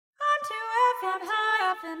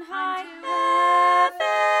effing high. Effing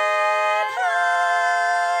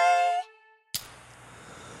high.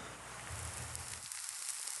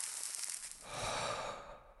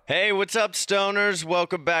 Hey, what's up, stoners?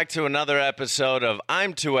 Welcome back to another episode of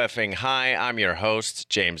I'm Too Effing High. I'm your host,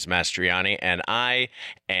 James Mastriani, and I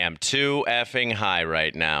am too effing high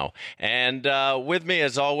right now. And with me,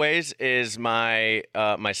 as always, is my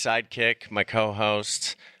sidekick, my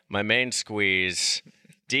co-host, my main squeeze,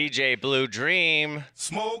 DJ Blue Dream.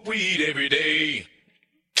 Smoke weed every day.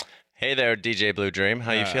 Hey there, DJ Blue Dream.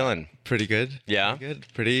 How you feeling? Pretty good. Yeah? Pretty good.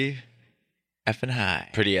 Pretty effing high.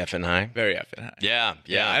 Pretty effing high. Very effing high. Yeah.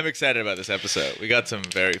 I'm excited about this episode. We got some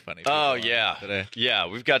very funny people Oh on yeah, today. yeah.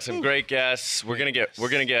 We've got some great guests. We're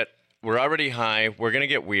already high. We're gonna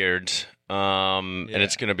get weird, and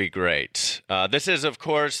it's gonna be great. This is, of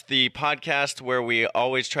course, the podcast where we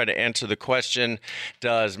always try to answer the question: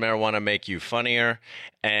 does marijuana make you funnier?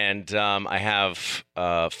 And I have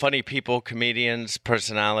funny people, comedians,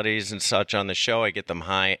 personalities, and such on the show. I get them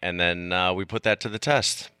high, and then we put that to the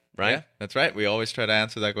test. Right? Yeah, that's right. We always try to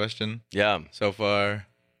answer that question. Yeah. So far,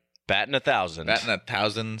 Batting 1,000. batting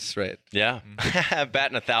 1,000 straight. Yeah.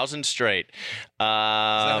 Batting 1,000 straight.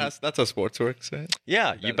 That's how sports works, right?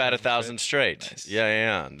 Yeah, you bat 1,000 straight. Nice.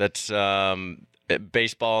 Yeah. That's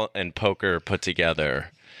baseball and poker put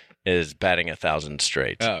together is batting 1,000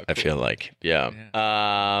 straight. Oh, I cool. feel like. Yeah.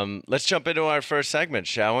 Let's jump into our first segment,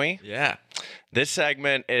 shall we? Yeah. This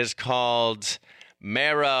segment is called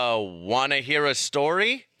Mara Wanna Hear a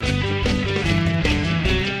Story?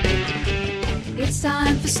 It's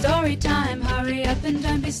time for story time. Hurry up and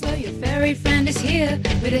don't be slow. Your fairy friend is here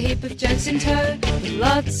with a heap of jokes in tow, with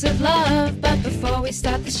lots of love. But before we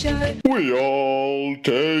start the show, We all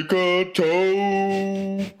take a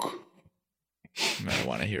toke. I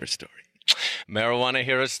want to hear a story. Marijuana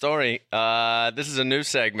Hear a Story. This is a new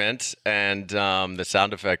segment, and the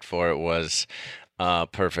sound effect for it was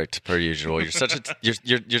perfect per usual. You're such a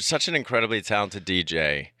you're such an incredibly talented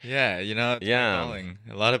DJ. Yeah, it's Yeah. calling.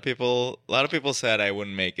 A lot of people said I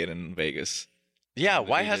wouldn't make it in Vegas. Yeah,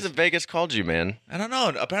 why hasn't Vegas called you, man? I don't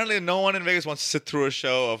know. Apparently, no one in Vegas wants to sit through a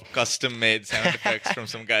show of custom-made sound effects from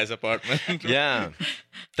some guy's apartment. Yeah,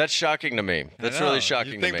 that's shocking to me. That's I know. really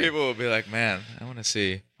shocking You'd to think me. people will be like, man, I want to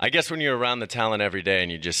see. I guess when you're around the talent every day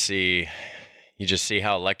and you just see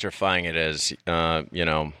how electrifying it is.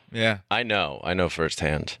 Yeah. I know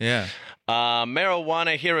firsthand. Yeah.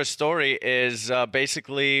 Marijuana Hear a Story is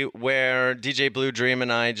basically where DJ Blue Dream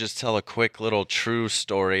and I just tell a quick little true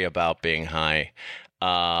story about being high in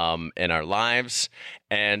our lives.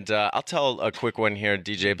 And I'll tell a quick one here,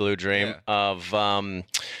 DJ Blue Dream, of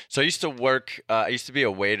so I used to be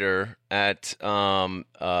a waiter at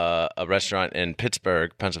a restaurant in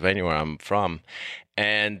Pittsburgh, Pennsylvania, where I'm from.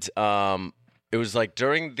 And it was like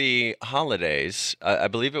during the holidays, I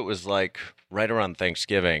believe it was like right around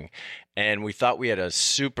Thanksgiving, and we thought we had a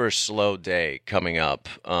super slow day coming up,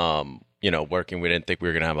 working. We didn't think we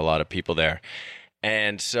were going to have a lot of people there.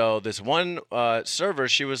 And so this one server,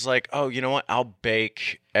 she was like, oh, you know what? I'll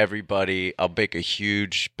bake a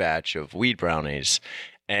huge batch of weed brownies,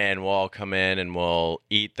 and we'll all come in and we'll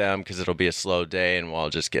eat them because it'll be a slow day and we'll all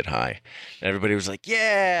just get high. And everybody was like,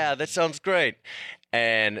 yeah, that sounds great.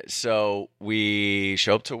 And so we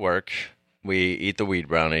show up to work, we eat the weed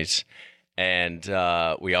brownies, and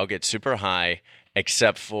we all get super high,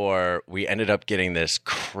 except for we ended up getting this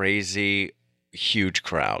crazy, huge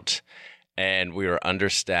crowd. And we were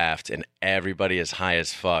understaffed, and everybody is high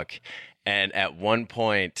as fuck. And at one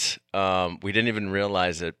point, we didn't even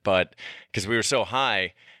realize it, but because we were so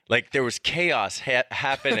high, like there was chaos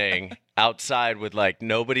happening outside with like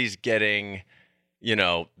nobody's getting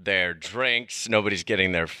their drinks, nobody's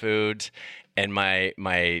getting their food. And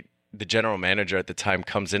the general manager at the time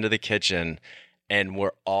comes into the kitchen, and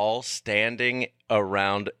we're all standing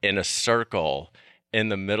around in a circle in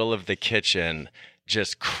the middle of the kitchen,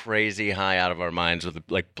 just crazy high out of our minds with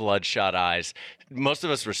like bloodshot eyes. Most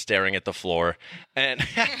of us were staring at the floor, and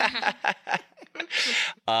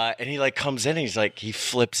and he like comes in and he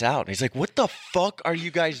flips out and he's like, what the fuck are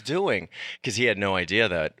you guys doing? Because he had no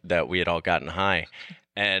idea that we had all gotten high.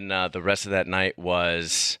 And the rest of that night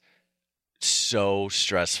was so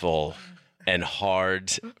stressful and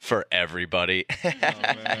hard for everybody. Oh,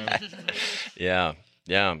 man. Yeah,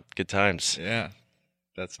 good times. Yeah.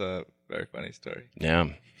 That's a very funny story. Yeah.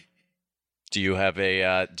 Do you have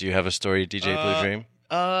a story, DJ Blue Dream?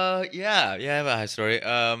 Yeah, I have a high story.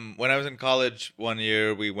 When I was in college one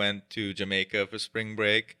year, we went to Jamaica for spring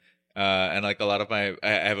break. And like a lot of I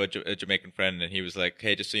have a Jamaican friend, and he was like,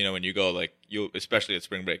 "Hey, just so you know, when you go, like especially at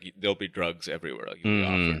spring break, there'll be drugs everywhere. Like you'll be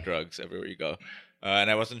offered drugs everywhere you go." and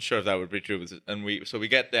I wasn't sure if that would be true. And we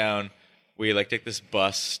get down, we like take this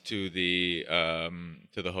bus to the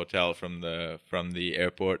hotel from the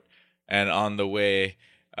airport, and on the way.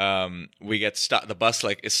 We get stopped. The bus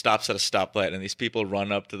it stops at a stoplight, and these people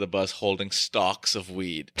run up to the bus holding stalks of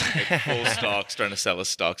weed, like full stalks, trying to sell us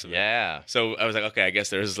stalks of it. Yeah. So I was like, okay, I guess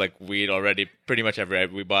there's like weed already pretty much everywhere.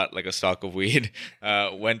 We bought like a stalk of weed.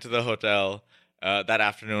 Went to the hotel that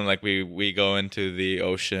afternoon. Like we go into the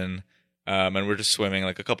ocean, and we're just swimming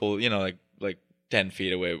like a couple, like 10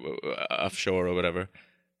 feet away offshore or whatever.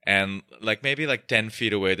 And like maybe like 10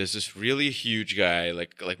 feet away, there's this really huge guy,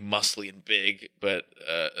 like muscly and big, but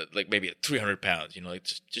like maybe 300 pounds, like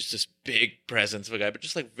just this big presence of a guy, but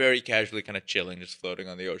just like very casually kind of chilling, just floating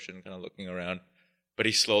on the ocean, kind of looking around. But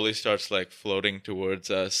he slowly starts like floating towards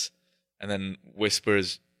us and then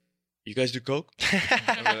whispers, "You guys do coke?"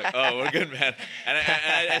 And we're like, "Oh, we're good, man." And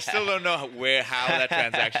I still don't know how that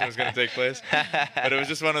transaction was going to take place. But it was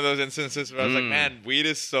just one of those instances where I was like, man, weed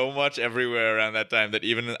is so much everywhere around that time that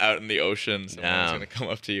even out in the ocean, someone's going to come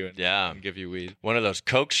up to you and give you weed. One of those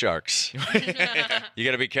coke sharks. You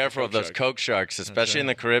got to be careful of those coke sharks, especially in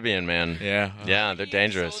the Caribbean, man. Yeah. Yeah, they're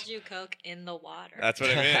dangerous. Sold you coke in the water. That's what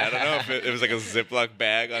I mean. I don't know if it was like a Ziploc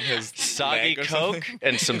bag on his soggy leg or coke something.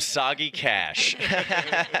 and some soggy cash.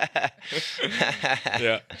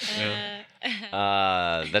 Yeah.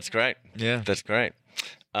 That's great. Yeah. That's great.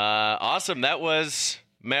 Awesome. That was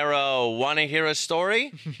Mero. Want to hear a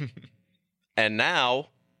story? And now,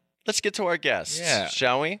 let's get to our guests,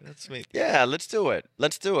 shall we? That's me. Yeah, let's do it.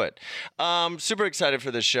 Super excited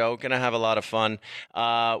for this show. Going to have a lot of fun.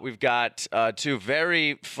 We've got two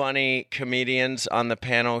very funny comedians on the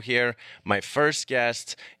panel here. My first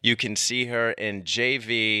guest, you can see her in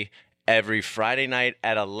JV every Friday night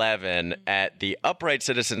at 11 at the Upright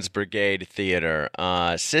Citizens Brigade Theater.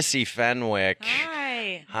 Sissy Fenwick.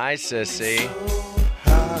 Hi. Hi, Sissy.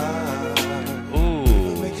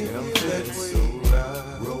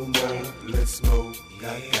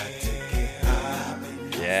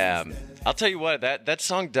 Yeah, I'll tell you what, that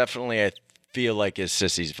song definitely I feel like is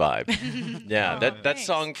Sissy's vibe. Yeah, that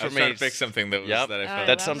song for I was me. trying to pick something that was that I felt.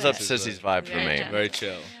 That sums up Sissy's vibe for me. Very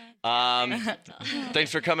chill.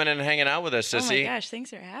 Thanks for coming in and hanging out with us, Sissy. Oh my gosh,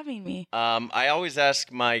 thanks for having me. I always ask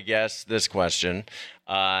my guests this question,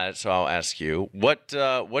 so I'll ask you: what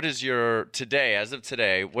is your as of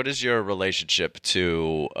today? What is your relationship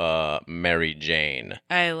to Mary Jane?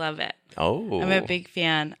 I love it. Oh, I'm a big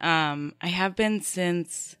fan. I have been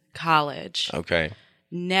since college. Okay.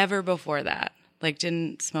 Never before that. Like,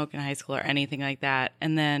 didn't smoke in high school or anything like that.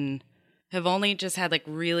 And then have only just had like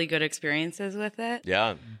really good experiences with it.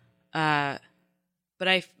 Yeah.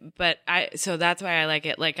 So that's why I like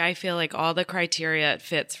it. Like, I feel like all the criteria it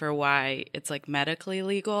fits for why it's like medically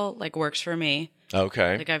legal, like works for me.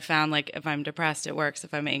 Okay. Like, I've found like if I'm depressed, it works.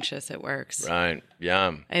 If I'm anxious, it works. Right.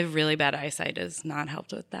 Yeah. I have really bad eyesight, has not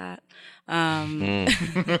helped with that. But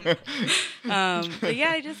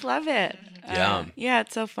yeah, I just love it. Yeah,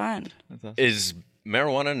 it's so fun. Is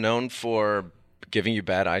marijuana known for giving you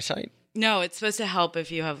bad eyesight? No, it's supposed to help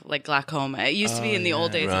if you have like glaucoma. It used to be in the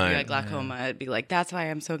old days if you had glaucoma, it'd be like, that's why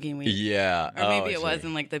I'm smoking weed. Yeah. Or maybe it was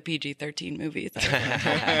in like the PG-13 movies.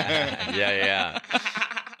 Yeah.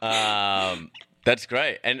 That's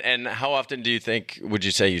great. And how often would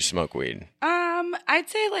you say you smoke weed? I'd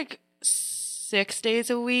say like 6 days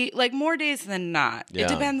a week, like more days than not. Yeah. It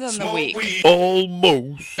depends on the week.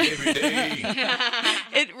 Almost every day.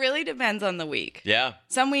 It really depends on the week. Yeah.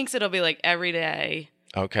 Some weeks it'll be like every day.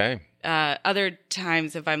 Okay. Other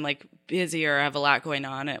times, if I'm like busy or have a lot going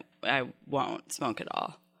on, I won't smoke at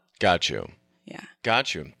all. Got you. Yeah.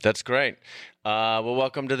 Got you. That's great. Well,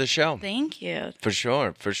 welcome to the show. Thank you. For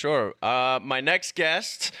sure. My next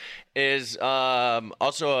guest is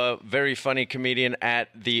also a very funny comedian at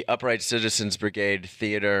the Upright Citizens Brigade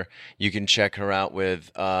Theater. You can check her out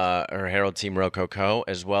with her Herald Team Rococo,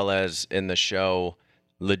 as well as in the show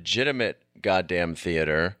Legitimate Goddamn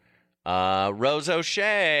Theater. Rose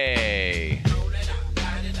O'Shea.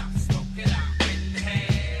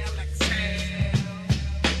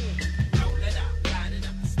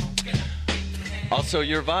 Also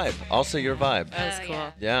your vibe. That was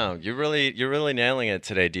cool. Yeah, you're really nailing it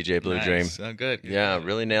today, DJ Blue Dream. Oh, good. Yeah,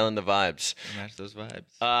 really nailing the vibes. Match those vibes.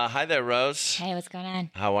 Hi there, Rose. Hey, what's going on?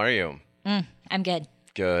 How are you? I'm good.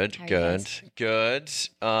 Good. We've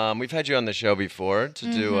had you on the show before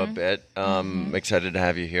to do a bit. Excited to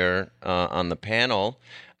have you here on the panel.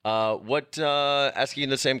 Asking you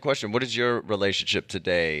the same question. What is your relationship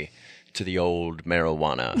today to the old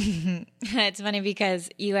marijuana? It's funny because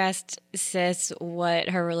you asked Sis what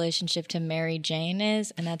her relationship to Mary Jane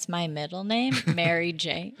is, and that's my middle name, Mary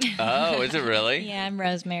Jane. Oh, is it really? Yeah, I'm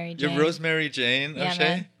Rosemary Jane. You're Rosemary Jane Yeah, O'Shea?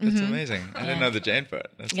 man. That's amazing. I didn't know the Jane part.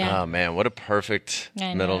 That's Yeah. Oh man, what a perfect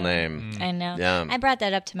I middle know. name. I know. Yeah. I brought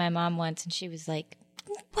that up to my mom once, and she was like,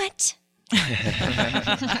 "What?"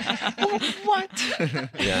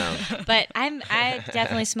 Yeah. But I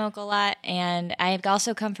definitely smoke a lot, and I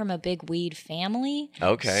also come from a big weed family.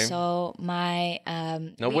 Okay. So my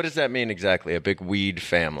Now, what does that mean exactly? A big weed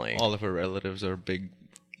family. all of her relatives are big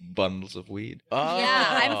bundles of weed. Oh.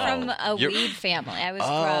 yeah, I'm from a You're- weed family. I was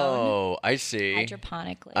grown Oh, I see.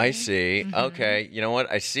 hydroponically. I see. Okay. You know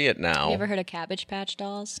what? I see it now. You ever heard of Cabbage Patch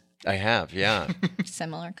Dolls? I have, yeah.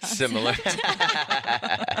 Similar concept. Similar.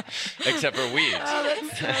 Except for weeds.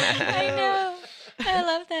 I know. I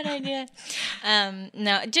love that idea.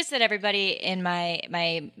 No, just that everybody in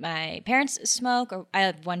my parents smoke. Or I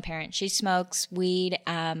have one parent; she smokes weed.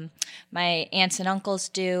 My aunts and uncles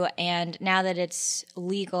do, and now that it's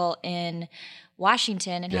legal in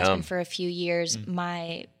Washington and has Yeah. been for a few years,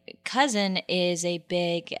 my cousin is a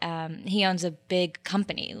big. He owns a big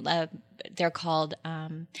company. They're called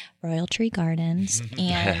Royal Tree Gardens,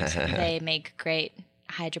 and they make great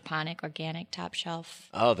hydroponic, organic, top shelf.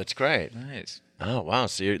 Oh, that's great. Nice. Oh, wow.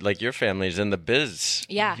 So you're, like your family's in the biz.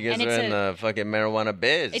 Yeah, You guys and are it's in the fucking marijuana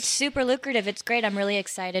biz. It's super lucrative. It's great. I'm really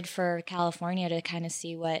excited for California to kind of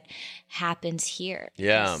see what happens here.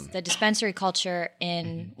 Yeah. Because the dispensary culture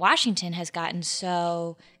in Washington has gotten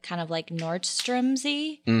so kind of like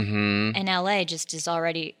Nordstromsy, and LA just is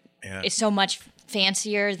already is so much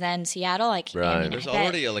fancier than Seattle. Like, Right. I mean, There's I bet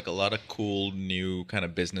already like a lot of cool new kind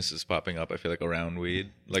of businesses popping up. I feel like around weed,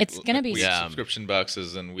 like It's gonna be- weed Yeah. subscription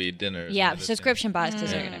boxes and weed dinners. yeah, and other subscription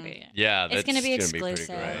boxes are going to be. Yeah, It's that's going to be pretty exclusive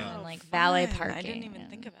great. and like valet parking. I didn't even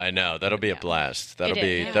think about I know. That'll be a blast. That'll It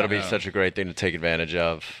be is, yeah. that'll be such a great thing to take advantage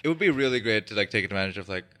of. It would be really great to like take advantage of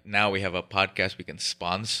like now we have a podcast we can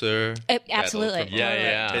sponsor. Absolutely. That'll promote Yeah,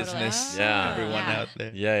 yeah. that business. Yeah. Everyone Yeah. out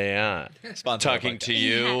there. Yeah, yeah. Sponsor our Talking to podcast.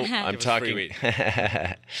 you, I'm Give us free talking weed.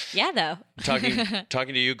 Yeah, though.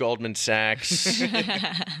 talking to you, Goldman Sachs,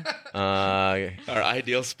 Our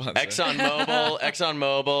ideal sponsor.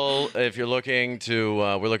 ExxonMobil. If you're looking to,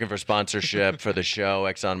 we're looking for sponsorship for the show,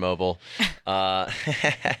 ExxonMobil.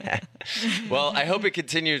 Well, I hope it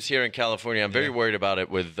continues here in California. I'm very worried about it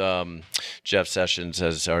with Jeff Sessions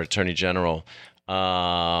as our Attorney General.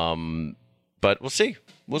 But we'll see.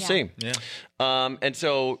 We'll Yeah. see. Yeah. And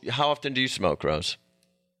so, how often do you smoke, Rose?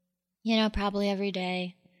 You know, probably every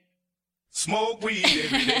day. Smoke weed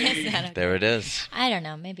every day. There it is. I don't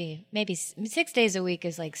know. Maybe 6 days a week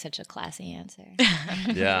is like such a classy answer.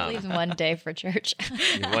 Yeah. Leave one day for church.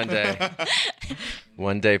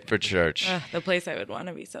 One day for church. the place I would want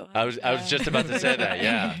to be so high. I was just about to say that.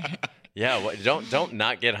 Yeah. Yeah. Don't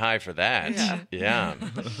not get high for that. Yeah.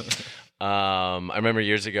 I remember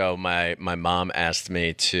years ago, my mom asked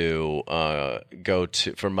me to go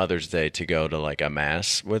to for Mother's Day to go to like a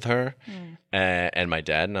mass with her and my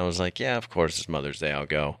dad, and I was like, yeah, of course it's Mother's Day, I'll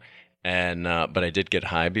go. And but I did get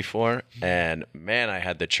high before, and man, I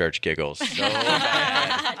had the church giggles so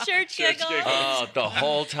bad. Church giggles. Oh, the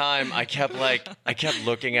whole time I kept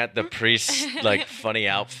looking at the priest's like funny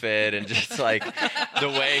outfit and just like the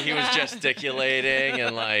way he was gesticulating,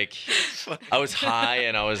 and like I was high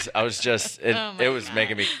and I was just it was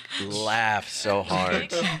making me laugh so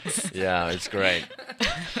hard. Yeah, it's great.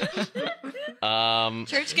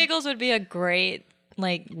 Church giggles would be a great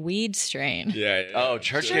like weed strain. Yeah. Oh,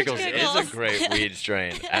 church giggles is a giggles. great weed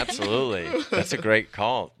strain. Absolutely, that's a great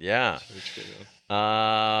call. Yeah.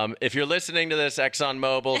 If you're listening to this,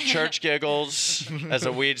 ExxonMobil, church giggles as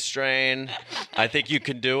a weed strain, I think you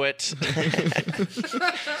can do it.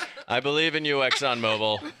 I believe in you,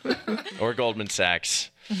 ExxonMobil or Goldman Sachs.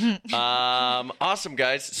 Awesome,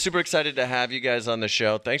 guys. Super excited to have you guys on the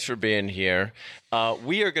show. Thanks for being here.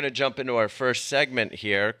 We are going to jump into our first segment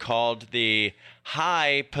here called the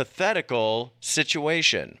Hypothetical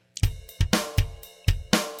Situation.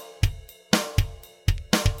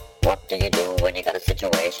 What do you do when you got a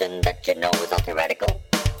situation that you know is all theoretical?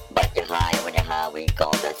 But you're high, and when you're high, we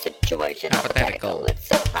call that situation hypothetical.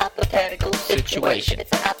 It's a hypothetical situation.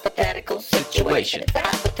 It's a hypothetical situation. It's a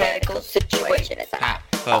hypothetical situation. It's a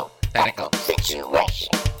hypothetical situation.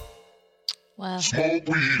 Wow. Smoke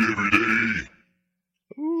weed every day.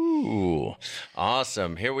 Ooh,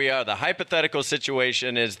 awesome. Here we are. The hypothetical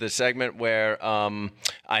situation is the segment where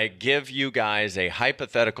I give you guys a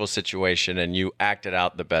hypothetical situation and you act it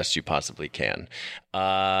out the best you possibly can.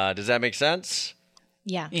 Does that make sense?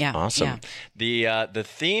 Yeah. Yeah. Awesome. Yeah. The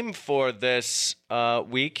theme for this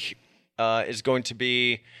week is going to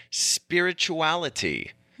be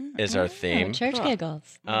spirituality. Is our theme. Church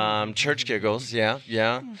giggles. Church giggles, yeah.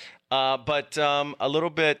 But a little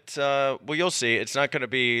bit, well, you'll see. It's not going to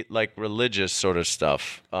be like religious sort of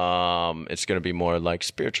stuff. It's going to be more like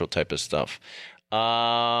spiritual type of stuff.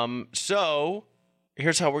 So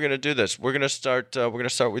here's how we're going to do this. We're going to start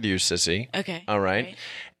with you, Sissy. Okay. All right. Great.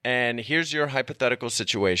 And here's your hypothetical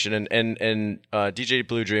situation, and DJ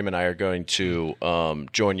Blue Dream and I are going to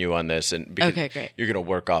join you on this, and because Okay, great. you're going to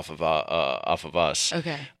work off of us.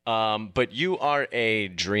 Okay. But you are a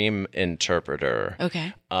dream interpreter.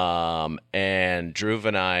 Okay. And Dhruv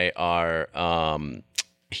and I are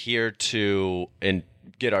here to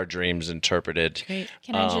get our dreams interpreted. Great.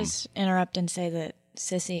 Can I just interrupt and say that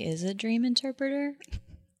Sissy is a dream interpreter?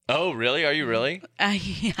 Oh, really? Are you really?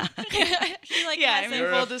 Yeah. yeah, in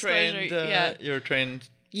full disclosure. Yeah. You're a trained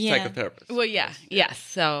Yeah. psychotherapist. Well, yeah. Yes.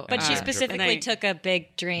 So, But she and specifically I- took a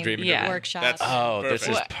big dream Yeah. workshop. That's- Oh, this is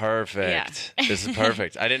Perfect. perfect. Yeah. This is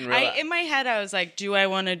perfect. I didn't realize. in my head, I was like, do I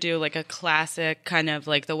want to do like a classic kind of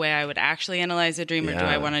like the way I would actually analyze a dream, or do Yeah.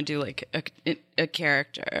 I want to do like a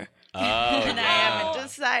character? Oh, And I haven't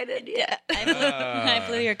decided yet. I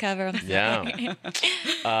blew your cover. I'm sorry.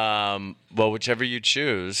 yeah. Well, whichever you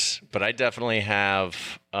choose, but I definitely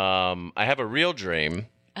have. I have a real dream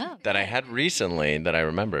that I had recently that I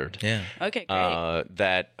remembered. Yeah. Okay, great.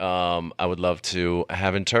 That I would love to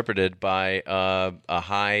have interpreted by a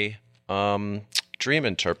high dream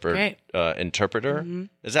interpreter. Mm-hmm.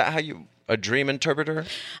 Is that how you a dream interpreter? Is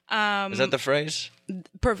that the phrase?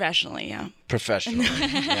 Professionally, yeah. Professional.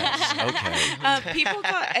 Yes. Okay. People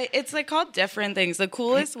call it's like called different things. The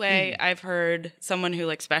coolest way I've heard someone who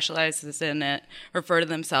like specializes in it refer to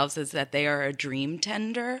themselves is that they are a dream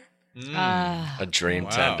tender. A dream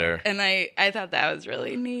tender. And I thought that was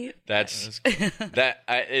really neat. That's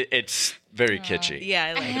it's very kitschy. Yeah,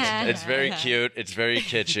 I like it. It's very cute. It's very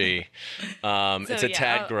kitschy. It's a yeah,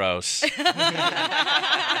 tad I'll- gross.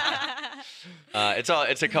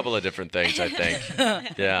 It's a couple of different things, I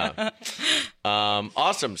think. Yeah.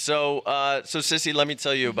 Awesome. So Sissy, let me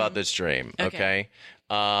tell you about this dream. Okay.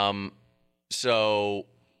 So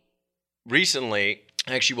recently,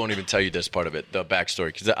 I actually won't even tell you this part of it, the backstory,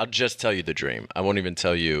 because I'll just tell you the dream. I won't even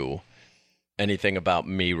tell you anything about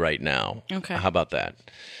me right now. Okay. How about that?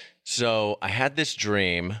 So I had this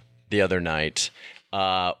dream the other night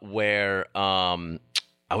where I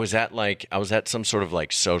was at some sort of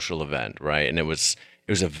like social event, right? And it was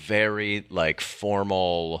a very like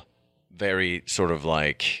formal, very sort of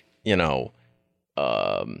like,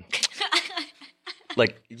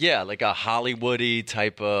 like a Hollywoody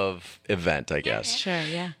type of event, I guess. Sure,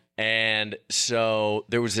 yeah. And so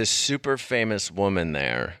there was this super famous woman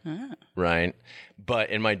there, right? But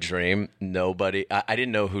in my dream, I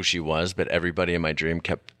didn't know who she was, but everybody in my dream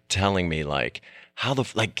kept telling me like,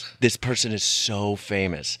 this person is so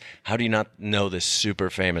famous. How do you not know this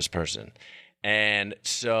super famous person? And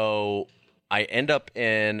so I end up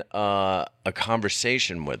in a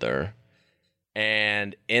conversation with her,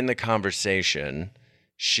 and in the conversation,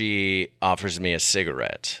 she offers me a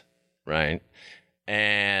cigarette, right?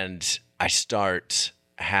 And I start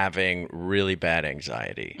having really bad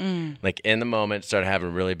anxiety. Like in the moment, start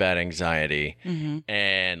having really bad anxiety.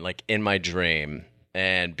 And like in my dream,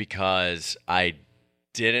 and because I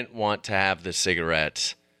didn't want to have the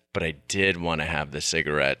cigarette, but I did want to have the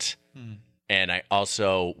cigarette. And I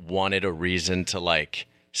also wanted a reason to like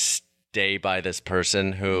stay by this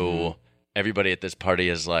person who everybody at this party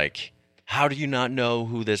is like, how do you not know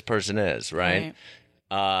who this person is, right?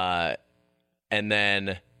 And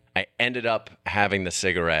then I ended up having the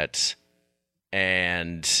cigarette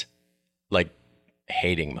and like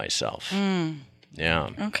hating myself. Yeah.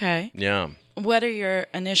 Okay. Yeah. What are your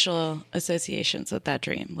initial associations with that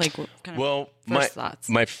dream? Like, what kind of first thoughts?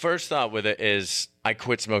 My first thought with it is I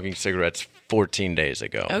quit smoking cigarettes 14 days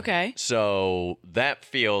ago. Okay. So that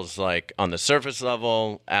feels like on the surface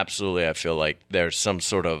level, absolutely, I feel like there's some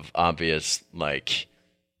sort of obvious like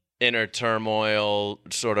inner turmoil,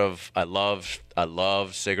 sort of I love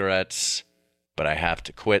cigarettes, but I have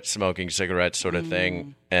to quit smoking cigarettes sort of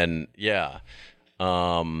thing. And yeah.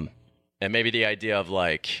 And maybe the idea of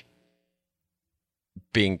like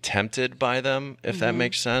being tempted by them, if that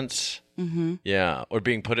makes sense. Yeah. Or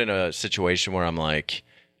being put in a situation where I'm like,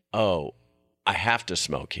 oh, I have to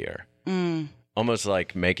smoke here. Almost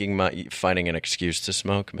like finding an excuse to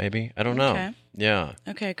smoke, maybe. I don't know. Okay. Yeah.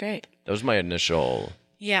 Okay, great. That was my initial.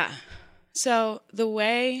 Yeah. So the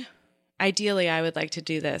way ideally I would like to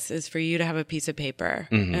do this is for you to have a piece of paper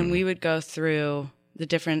and we would go through the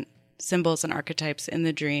different symbols and archetypes in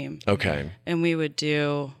the dream. Okay. And we would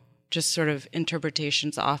do just sort of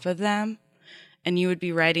interpretations off of them. And you would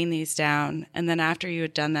be writing these down. And then after you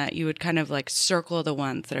had done that, you would kind of like circle the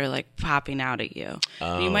ones that are like popping out at you.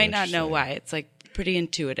 And you might not know why. It's like pretty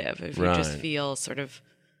intuitive if you just feel sort of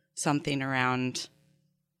something around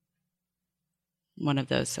one of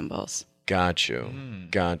those symbols. Got you.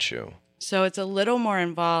 Got you. So it's a little more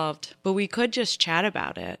involved, but we could just chat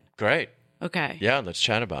about it. Great. Okay. Yeah, let's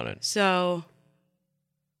chat about it. So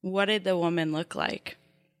what did the woman look like?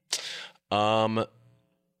 I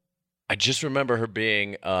just remember her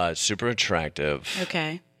being super attractive.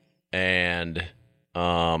 Okay. And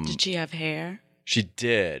did she have hair? she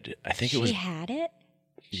did. I think it was She had it?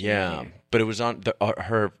 yeah, but it was on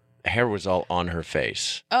her hair was all on her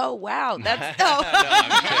face. Oh, wow. That's No,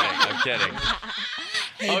 I'm kidding.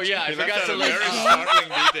 Oh yeah, I forgot to very look. startling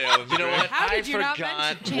detail. You know what? How I did you not forgot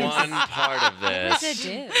mention one part of What's it this.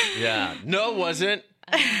 do? Yeah. No, it wasn't.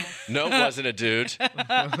 No, it wasn't a dude.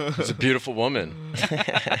 It was a beautiful woman.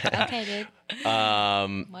 Okay, dude.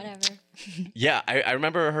 Whatever. Yeah, I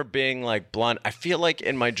remember her being like blonde. I feel like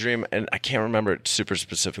in my dream, and I can't remember it super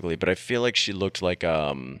specifically, but I feel like she looked like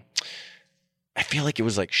I feel like it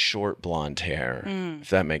was like short blonde hair, if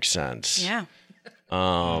that makes sense. yeah.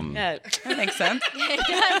 Yeah, that makes sense. Do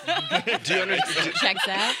you understand? Checks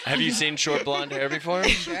out. Have you seen short blonde hair before?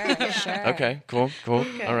 Sure. Okay, cool. All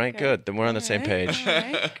right, good. Then we're on the same page. All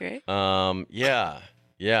right, great.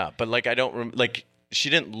 Yeah, but like I don't like she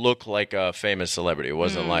didn't look like a famous celebrity. It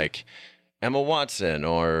wasn't like Emma Watson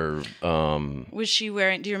or Was she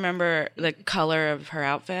wearing, do you remember the color of her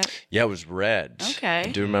outfit? yeah, it was red. Okay. I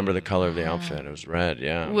do remember the color of the outfit. It was red.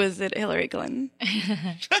 Yeah. Was it Hillary Clinton?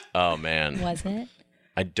 Oh man, Was it?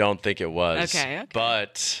 I don't think it was. Okay.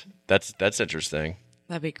 But that's interesting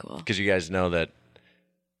That'd be cool. because you guys know that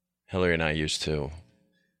Hillary and I used to.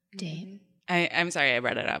 Date. I'm sorry I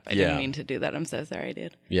brought it up. I Yeah. didn't mean to do that. I'm so sorry I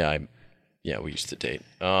did. Yeah, we used to date.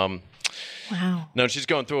 Wow. No, she's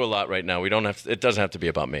going through a lot right now. We don't have. It doesn't have to be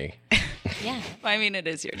about me. Yeah. Well, I mean, it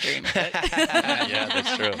is your dream. But Yeah,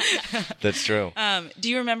 that's true. That's true. do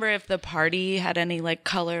you remember if the party had any like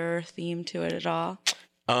color theme to it at all?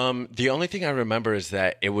 The only thing I remember is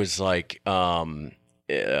that it was like in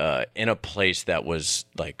a place that was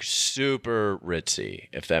like super ritzy,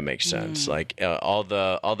 if that makes sense. Like all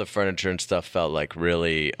the furniture and stuff felt like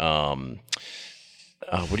really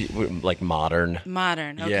like modern.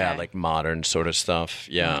 Modern. Okay. Yeah, like modern sort of stuff.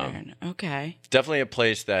 Yeah. Modern. Okay. Definitely a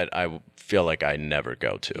place that I feel like I never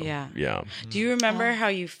go to. Yeah. Yeah. Do you remember how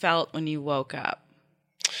you felt when you woke up?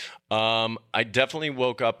 I definitely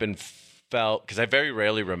woke up and felt, because I very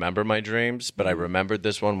rarely remember my dreams, but I remembered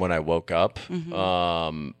this one when I woke up.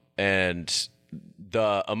 And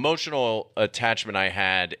the emotional attachment I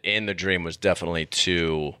had in the dream was definitely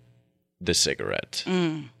to the cigarette,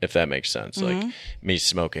 if that makes sense. Like me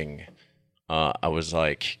smoking, I was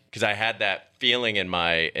like, because I had that feeling in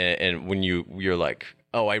my, and when you're like,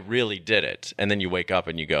 oh, I really did it. And then you wake up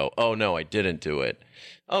and you go, oh no, I didn't do it.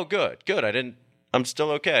 Oh, good. I'm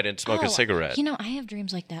still okay. I didn't smoke a cigarette. You know, I have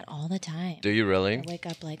dreams like that all the time. Do you really? I wake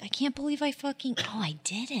up like, I can't believe I I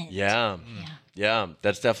didn't. Yeah. Yeah.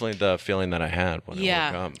 That's definitely the feeling that I had when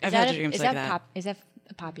I woke up. I've had dreams like that. Is that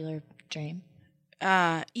a popular dream?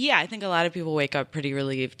 Yeah, I think a lot of people wake up pretty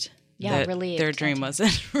relieved. Yeah, that relieved. their dream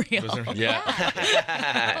wasn't real. Yeah.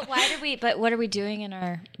 But what are we doing in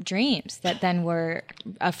our dreams that then we're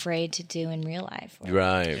afraid to do in real life?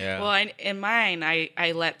 Right. Yeah. Well, in mine,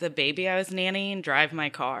 I let the baby I was nannying drive my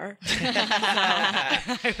car.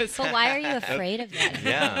 But why are you afraid of that?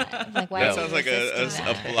 Yeah. Like, why That are you sounds like a resisting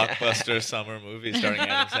that? blockbuster summer movie starring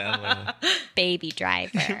Adam Sandler. Baby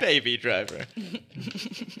driver. Baby Driver.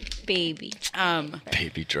 Baby.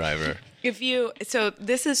 Baby driver. So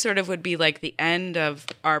this is sort of would be like the end of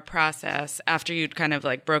our process after you'd kind of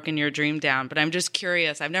like broken your dream down. But I'm just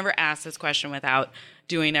curious. I've never asked this question without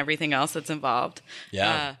doing everything else that's involved.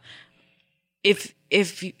 Yeah. If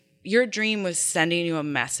your dream was sending you a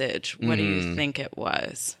message, what do you think it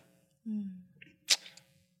was?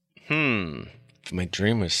 If my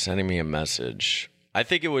dream was sending me a message, I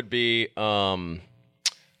think it would be,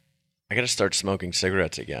 I got to start smoking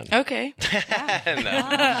cigarettes again. Okay.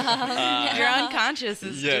 Your unconscious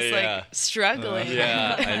is just like struggling.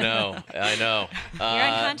 Yeah, I know. Your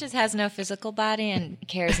unconscious has no physical body and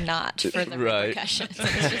cares not for the Right. repercussions.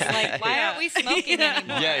 It's just like, why aren't we smoking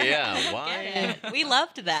anymore? Yeah. Why? We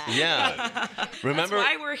loved that. Yeah. Remember?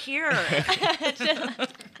 That's why we're here.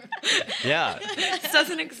 Yeah. This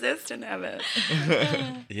doesn't exist in heaven.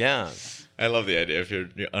 Yeah. I love the idea of your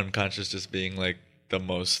unconscious just being like the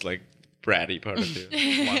most like bratty part of you.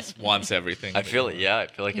 Wants everything. I feel it. Yeah, I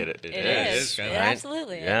feel like it It is. is. kinda, It right?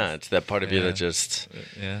 absolutely is. Yeah, it's that part of you Yeah. that just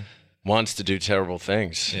Yeah. wants to do terrible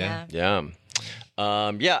things. Yeah. Yeah.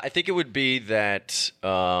 I think it would be that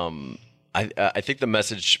I think the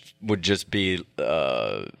message would just be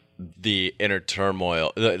the inner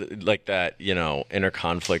turmoil, like that, inner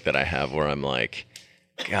conflict that I have where I'm like,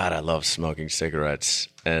 God, I love smoking cigarettes,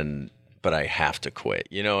 but I have to quit.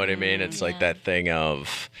 You know what I mean? It's like that thing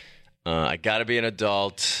of I got to be an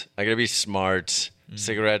adult. I got to be smart.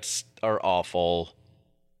 Cigarettes are awful.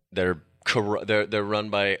 They're run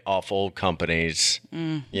by awful companies.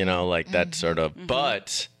 Like that sort of.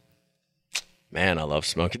 But man, I love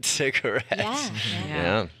smoking cigarettes.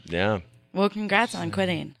 Yeah. Well, congrats on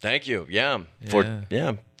quitting. Thank you. Yeah.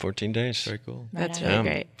 14 days. Very cool. That's really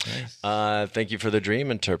great. Nice. Thank you for the dream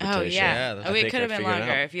interpretation. Oh, yeah. that's- Oh, I it think could have I been figured it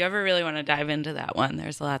longer. out. If you ever really want to dive into that one,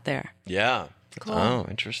 there's a lot there. Yeah. Cool. Oh,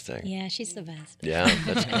 interesting. Yeah, she's the best. Yeah,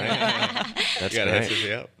 that's great. That's You gotta great. hit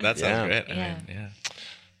Susie up. That sounds great. I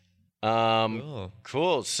mean, Cool.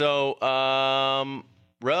 Cool. So,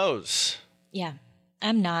 Rose, Yeah.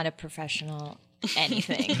 I'm not a professional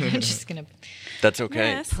anything. I'm just going to that's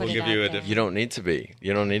okay. Yes. put We'll it give out you a there. different- You don't need to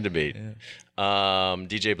be.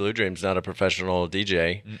 DJ Blue Dream's not a professional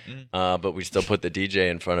DJ, but we still put the DJ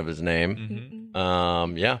in front of his name.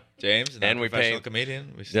 Yeah. James, And we professional pay-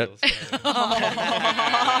 comedian. We still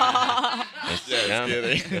Yeah.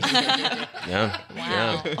 Yeah.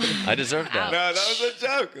 Wow. I deserve that. No, that was a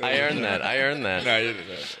joke. I earned that. No, you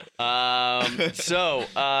didn't. So,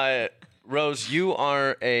 Rose, you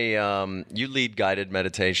are you lead guided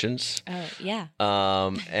meditations. Oh, yeah.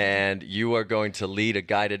 And you are going to lead a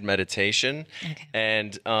guided meditation. Okay.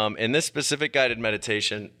 And in this specific guided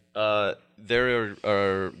meditation, there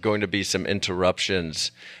are going to be some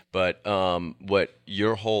interruptions. But what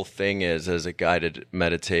your whole thing is as a guided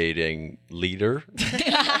meditating leader,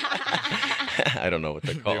 I don't know what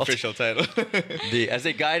they're The called. official title. As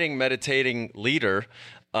a guiding meditating leader,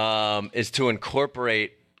 is to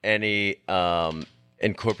incorporate any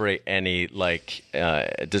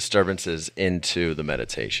disturbances into the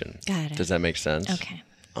meditation. Got it. Does that make sense? Okay.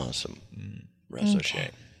 Awesome. Rose O'Shea.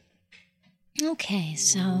 Okay,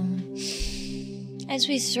 so as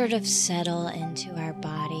we sort of settle into our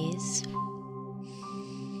bodies,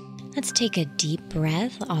 let's take a deep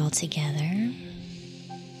breath all together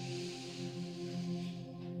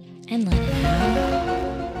and let it out.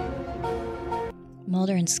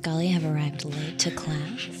 Mulder and Scully have arrived late to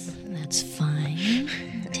class. That's fine.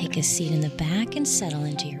 Take a seat in the back and settle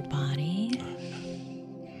into your body.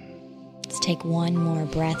 Let's take one more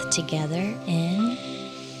breath together in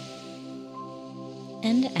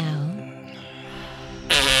and out.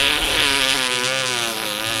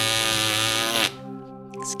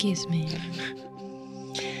 Excuse me.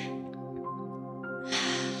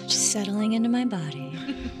 Just settling into my body.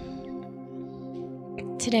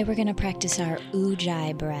 Today we're going to practice our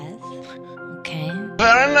Ujjayi breath. Okay?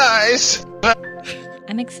 Very nice.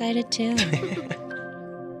 I'm excited too.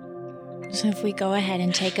 So if we go ahead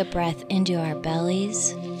and take a breath into our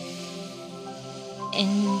bellies,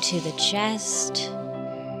 into the chest,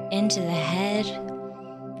 into the head,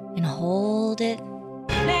 and hold it.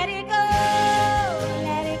 Let it go,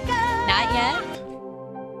 let it go. Not yet.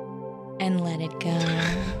 And let it go.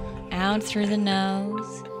 Out through the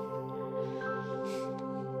nose.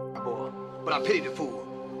 But I pity the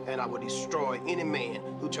fool, and I will destroy any man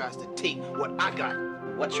who tries to take what I got.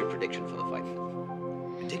 What's your prediction for the fight?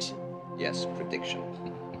 Prediction. Yes, prediction.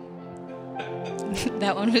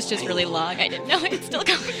 That one was just really long. I didn't know it's still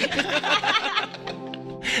going.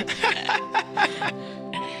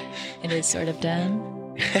 It is sort of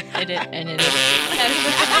done. It is.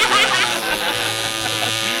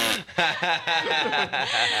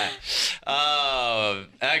 Oh,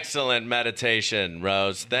 excellent meditation,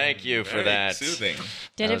 Rose. Thank you for Very that. Soothing.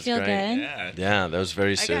 Did That it was feel great. good? Yeah. Yeah, that was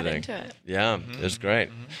very I soothing. got into it. Yeah, it was great.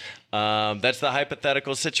 That's the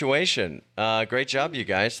hypothetical situation. Great job, you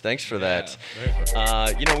guys. Thanks for that.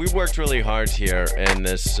 We worked really hard here in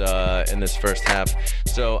this first half.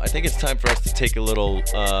 So I think it's time for us to take a little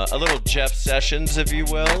Jeff Sessions, if you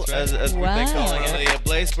will, as we've been Wow. calling Calling it. it a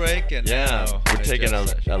Blaze break, and Yeah, now we're it's taking Jeff a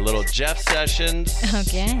Sessions. little Jeff Sessions,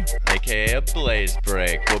 Okay. aka a Blaze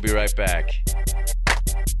break. We'll be right back.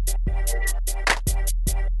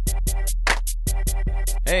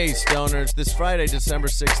 Hey, Stoners. This Friday, December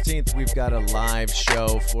 16th, we've got a live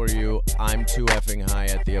show for you. I'm too effing high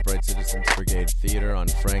at the Upright Citizens Brigade Theater on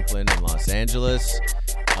Franklin in Los Angeles.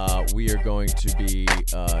 We are going to be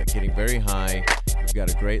getting very high. We've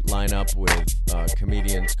got a great lineup with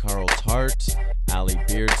comedians Carl Tart, Allie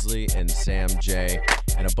Beardsley and Sam J,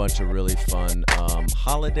 and a bunch of really fun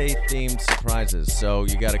holiday-themed surprises. So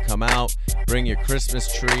you got to come out, bring your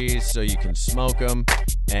Christmas trees so you can smoke them,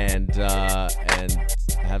 and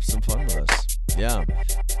have some fun with us. Yeah.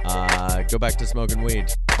 Go back to smoking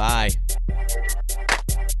weed. Bye.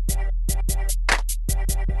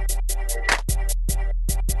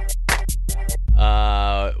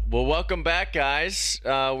 Well, welcome back, guys.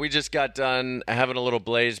 We just got done having a little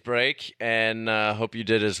blaze break, and hope you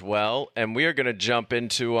did as well. And we are going to jump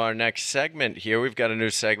into our next segment here. We've got a new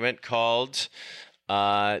segment called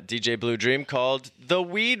DJ Blue Dream called The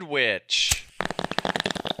Weed Witch.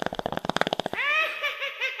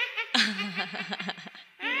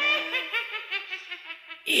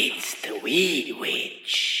 It's the Weed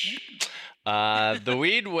Witch. The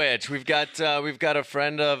Weed Witch. We've got a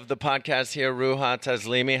friend of the podcast here, Ruha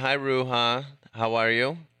Taslimi. Hi, Ruha. How are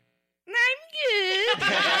you? I'm good.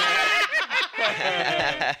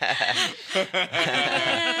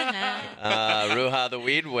 Ruha, the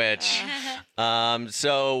Weed Witch.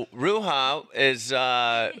 So Ruha is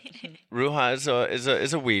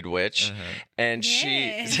a weed witch, and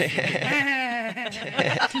she.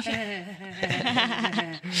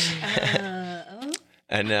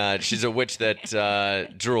 And she's a witch that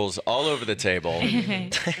drools all over the table.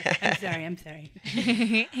 I'm sorry.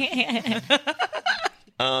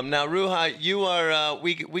 Now, Ruha, you are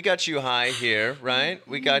we got you high here, right?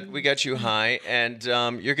 We got you high, and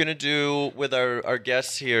you're gonna do with our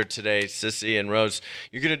guests here today, Sissy and Rose.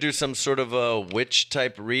 You're gonna do some sort of a witch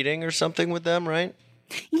type reading or something with them, right?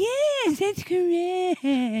 Yes, that's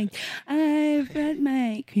correct. I've got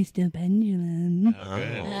my crystal pendulum.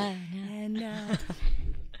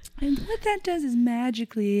 And what that does is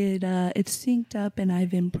magically it's synced up, and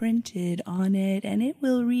I've imprinted on it, and it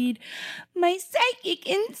will read my psychic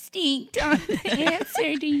instinct on the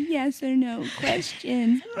answer to yes or no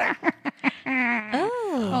questions. Oh,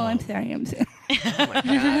 I'm sorry. Oh my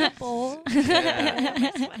God.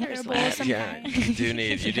 Yeah, you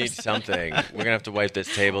need something. We're gonna have to wipe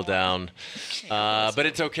this table down, but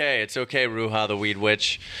it's okay. It's okay, Ruha, the Weed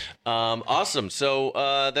Witch. Awesome. So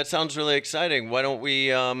that sounds really exciting. Why don't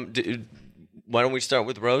we start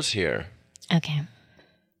with Rose here? Okay.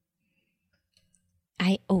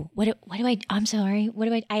 I'm sorry.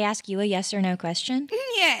 I ask you a yes or no question?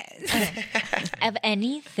 Yes. Of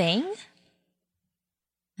anything?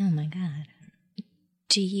 Oh my God.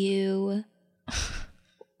 Do you...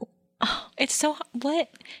 Oh, it's so... What?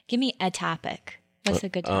 Give me a topic. What's a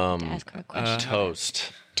good topic to ask her a question?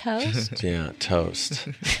 Toast. Toast? Yeah, toast.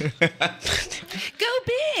 Go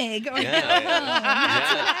big. Or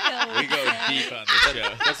Yeah. We go deep on this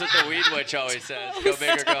show. That's what the Weed Witch always says. Go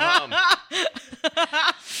big or go home.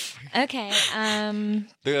 Okay.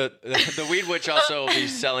 The Weed Witch also will be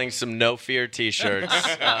selling some No Fear T-shirts.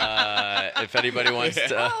 If anybody wants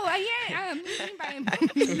to. I'm moving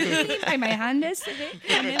by my Honda Civic.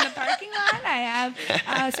 I'm in the parking lot. I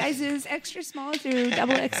have sizes extra small through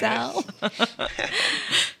XXL.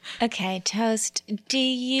 Okay, toast. Do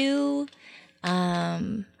you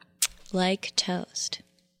like toast?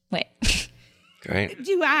 Wait. Great.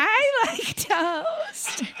 Do I like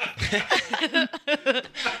toast?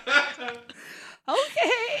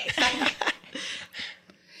 Okay.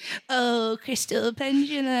 Oh, crystal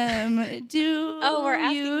pendulum,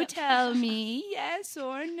 you tell me yes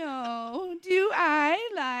or no? Do I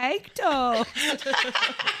like toast?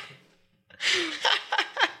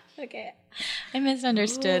 Okay. I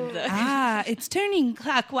misunderstood the... it's turning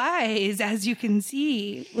clockwise, as you can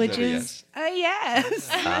see, which is a yes.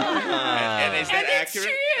 And is that accurate?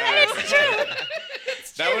 It's true.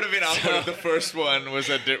 That would have been awkward if the first one was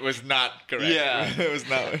not correct. Yeah. It was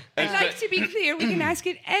not. I'd like to be clear, we can ask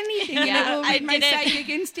it anything, and it will read my psychic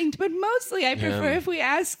instinct, but mostly I prefer if we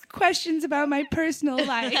ask questions about my personal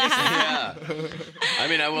life. Yeah. I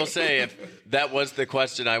mean, I will say, if that was the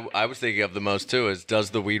question I was thinking of the most, too, is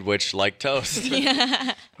does the Weed Witch like toast?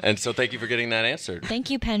 Yeah. And so thank you for getting that answered.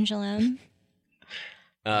 Thank you, Pendulum.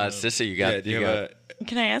 Sissy, you got...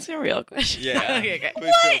 Can I ask a real question? Yeah. Okay.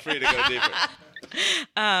 Please feel free to go deeper.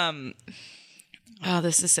 Oh,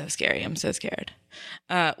 this is so scary. I'm so scared.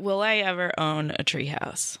 Will I ever own a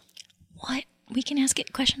treehouse? What? We can ask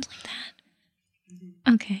it questions like that.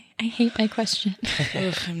 Okay. I hate my question.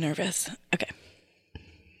 Oof, I'm nervous. Okay.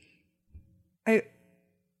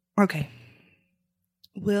 Okay.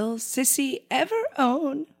 Will Sissy ever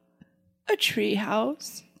own a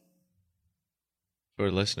treehouse?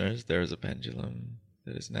 For listeners, there is a pendulum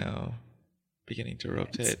that is now beginning to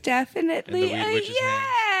rotate. It's definitely a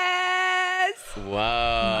yes.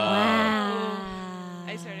 Wow.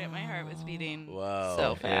 I started. My heart was beating reading Whoa.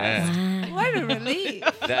 so fast. Yeah. What a relief.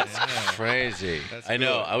 That's crazy. That's I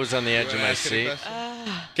know. cool. I was on the edge of Wanna my ask any seat.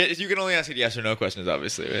 questions? You can only ask it yes or no questions,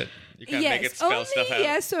 obviously, right? You can't make it Yes, spell only stuff out.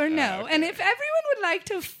 yes or no. Okay. And if everyone would like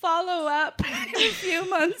to follow up in a few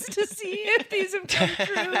months to see if these have come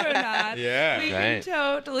true or not, Yeah. we Right. can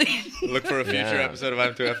totally. Look for a future Yeah. episode of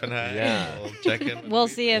I'm Too Effing High. Yeah. We'll check in. We'll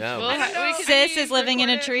see if Yeah. Sis is living in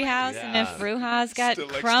a treehouse and if Yeah. Ruha's got Still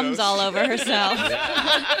likes crumbs toast. all over herself.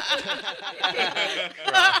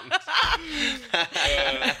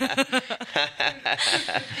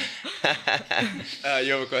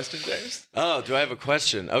 You have a question, James? Oh, do I have a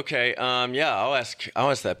question? Okay. Yeah, I'll ask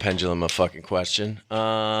that pendulum a fucking question.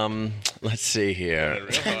 Let's see here.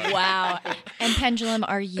 Wow. And Pendulum,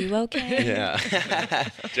 are you okay? Yeah.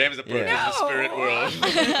 James approaches Yeah. the spirit world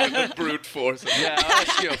with the brute force. Yeah, I'll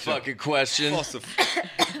ask you a fucking question. All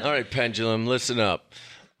right, pendulum, listen up.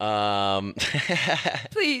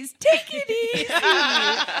 Please take it easy.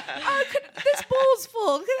 This bowl's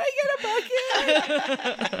full. Can I get a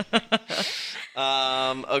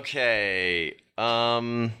bucket? Okay.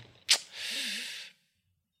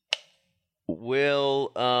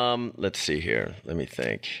 Let's see here. Let me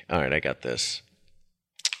think. All right, I got this.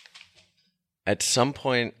 At some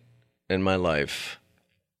point in my life,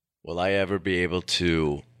 will I ever be able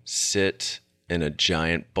to sit in a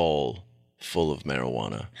giant bowl full of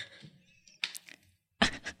marijuana?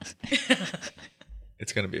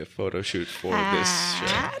 It's going to be a photo shoot for this show.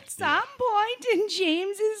 At some point in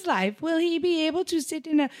James's life, will he be able to sit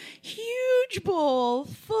in a huge bowl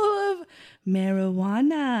full of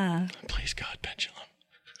marijuana? Please, God, pendulum.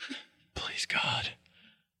 Please, God.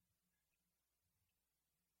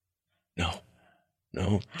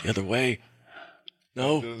 No, the other way.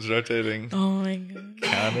 No. It's rotating Oh my god.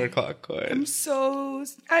 counterclockwise.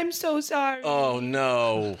 I'm so sorry. Oh,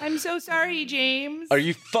 no. I'm so sorry, James. Are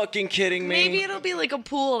you fucking kidding me? Maybe it'll be like a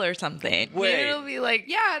pool or something. Wait. Maybe it'll be like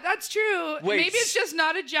Yeah, that's true. Wait. Maybe it's just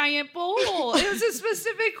not a giant bowl. It was a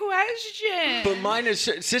specific question. But mine is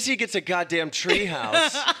Sissy gets a goddamn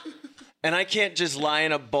treehouse, and I can't just lie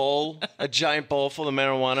in a giant bowl full of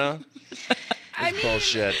marijuana. That's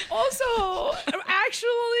bullshit. Also,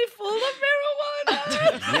 actually full of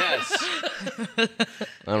marijuana. Yes.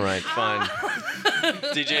 All right, fine.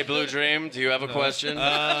 DJ Blue Dream, do you have a question? All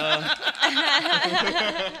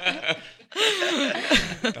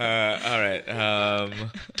right.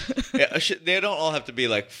 Yeah, they don't all have to be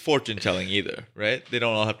like fortune telling either, right? They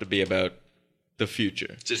don't all have to be about the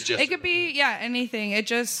future. It could be, anything. It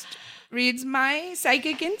just reads my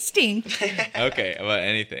psychic instinct. Okay, about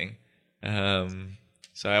anything.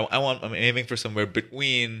 So I'm aiming for somewhere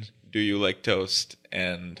between do you like toast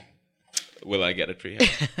and will I get a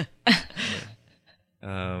treehouse?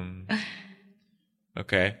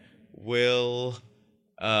 Okay. Will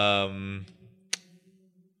all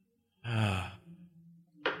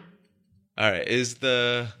right, is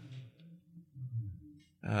the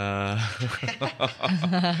okay,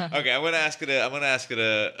 I'm gonna ask it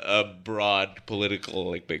a broad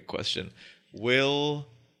political big question. Will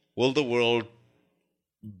the world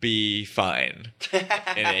be fine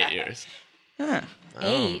in 8 years?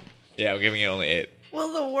 8? Yeah, I'm giving it only 8.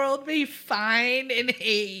 Will the world be fine in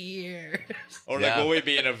 8 years? Or will we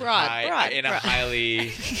be in a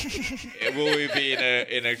highly will we be in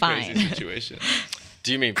a Fine. crazy situation?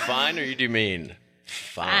 Do you mean fine or do you mean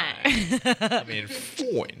fine? I mean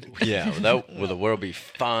fine. Yeah, will the world be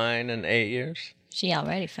fine in 8 years? She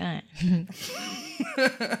already fine.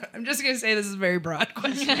 I'm just going to say this is a very broad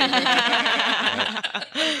question.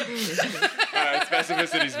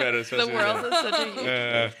 Specificity's better. the world is such a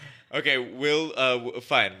huge Okay,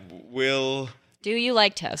 fine. Will Do you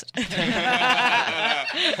like toast?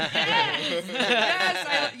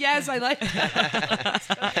 Yes, I like that.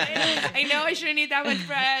 I know I shouldn't eat that much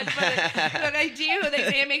bread, but I do. They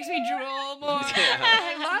say it makes me drool more.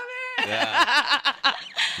 I love it. Yeah.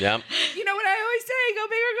 Yep. You know what I always say, go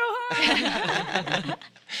big or go home.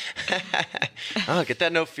 Oh, get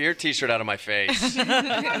that No Fear t-shirt out of my face. It's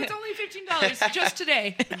only $15 just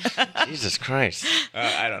today. Jesus Christ.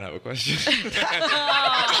 I don't have a question.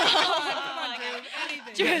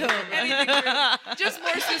 Anything, Drew. Just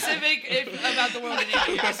more specific about the world in 8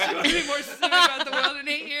 years. You want to be more specific about the world in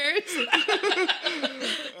 8 years?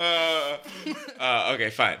 Okay,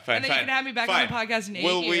 fine. And then you can have me back on the podcast in 8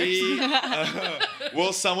 years.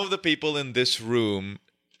 Will some of the people in this room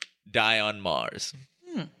die on Mars?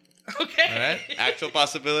 Okay. All right, actual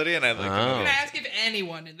possibility, and I'd like to know. Can I ask if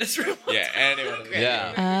anyone in this room wants Yeah, anyone.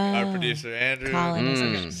 Yeah. Our producer Andrew,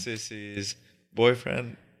 Colin. Sissy's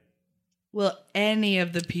boyfriend. Will any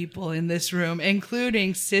of the people in this room,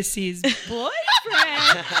 including Sissy's boyfriend,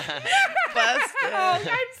 friend. Oh,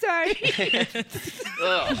 I'm sorry.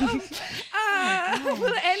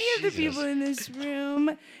 Will any of the people in this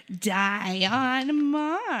room die on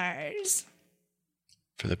Mars?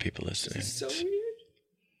 For the people listening. So weird.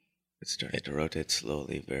 It started to rotate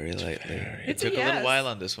slowly, very lightly. It It's a took a little yes. while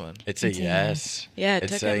on this one. It's a yes. Yeah, it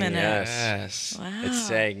It's took a saying minute. Yes. Wow. It's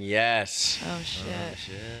saying yes. Oh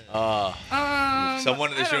shit. Oh,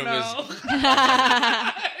 Someone in this room is.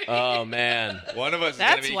 oh man. One of us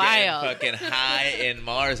That's is going to be wild. getting fucking high in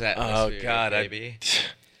Mars atmosphere. Oh God, baby.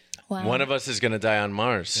 Wow. One of us is gonna die on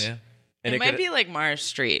Mars. Yeah. And It might could, be like Mars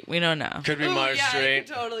Street. We don't know. could be Mars yeah, Street. it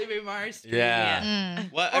could totally be Mars Street. Yeah.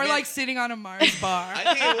 Well, I Or mean, like sitting on a Mars bar. I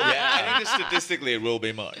think it will, I think statistically it will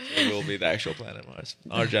be Mars. It will be the actual planet Mars.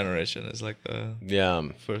 Our generation is like the Yeah.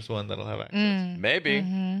 first one that'll have access. Maybe.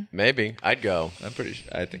 Maybe. I'd go. I'm pretty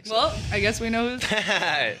sure. I think so. Well, I guess we know who's.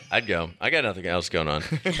 I'd go. I got nothing else going on.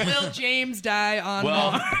 Will James die on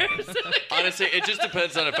Well, Mars? honestly, it just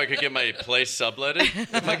depends on if I could get my place subletted.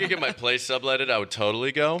 If I could get my place subletted, I would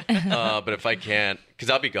totally go. But if I can't, because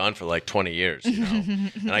I'll be gone for like 20 years, you know,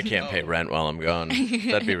 and I can't pay rent while I'm gone.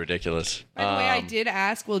 That'd be ridiculous. By the way, I did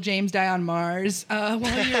ask, will James die on Mars while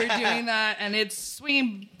you were doing that? And it's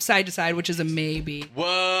swinging side to side, which is a maybe.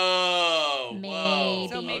 Whoa. Maybe.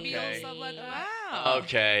 So maybe Okay. you'll sublet that? Wow.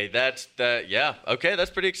 Okay, that's that. Yeah. Okay,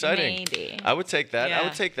 that's pretty exciting. Maybe. I would take that. I Yeah.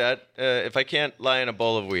 would take that. If I can't lie in a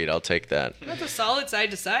bowl of weed, I'll take that. That's a solid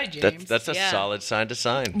side to side, James. That's a Yeah. solid sign to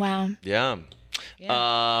sign. Wow. Yeah.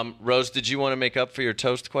 Rose, did you want to make up for your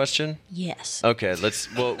toast question? Yes. Okay,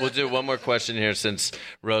 we'll do one more question here since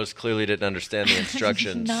Rose clearly didn't understand the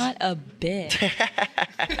instructions. Not a bit.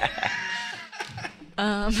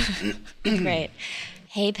 Great.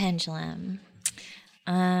 Hey, Pendulum.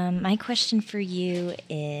 My question for you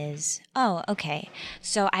is, okay.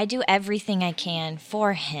 So I do everything I can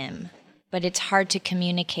for him, but it's hard to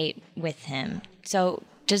communicate with him. So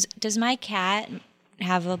does my cat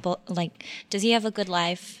have does he have a good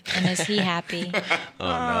life and is he happy? Oh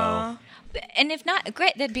no. And if not,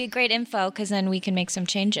 great, that'd be great info because then we can make some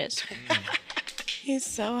changes. He's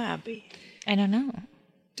so happy. I don't know.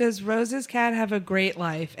 Does Rose's cat have a great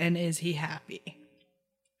life and is he happy?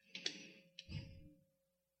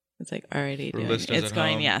 It's like already doing. listeners It's at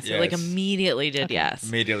going home, yes. It like yes. immediately did yes.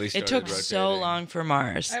 Immediately It started took so rotating. long for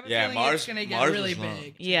Mars. I have a Yeah, feeling Mars- it's going to get Mars really was long.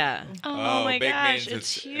 big. Yeah. Oh, my big gosh, means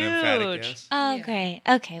it's an emphatic huge. yes. Oh, great.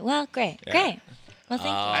 Okay, well, great. Yeah. Great. Well,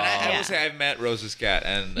 thank And I Yeah. will say I've met Rose's cat,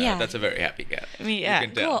 and Yeah. that's a very happy cat. I mean, yeah. You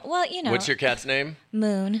can you. tell. Cool. Well, you know. What's your cat's name?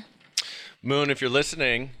 Moon? Moon, if you're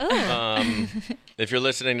listening, if you're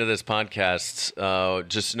listening to this podcast,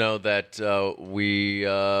 just know that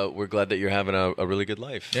we're glad that you're having a really good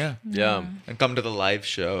life. Yeah. Yeah. And come to the live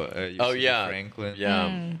show. UCB yeah. Franklin.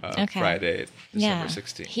 Yeah. Okay. Friday, December Yeah.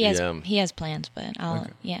 16th. He has plans, but I'll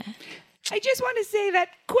yeah. I just want to say that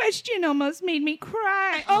question almost made me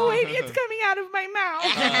cry. Oh, wait, it's coming out of my mouth.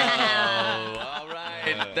 Oh, all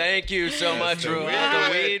right. Thank you so much, Ruha,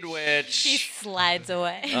 the Weed Witch. She slides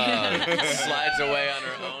away. Slides away on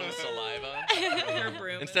her own saliva. Her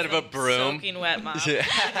broom Instead is, of a broom. Soaking wet mop.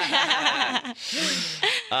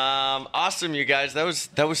 Awesome, you guys. That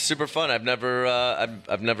was super fun. I've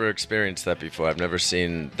never experienced that before. I've never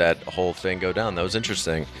seen that whole thing go down. That was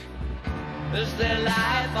interesting. Is there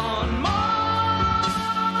life on Mars?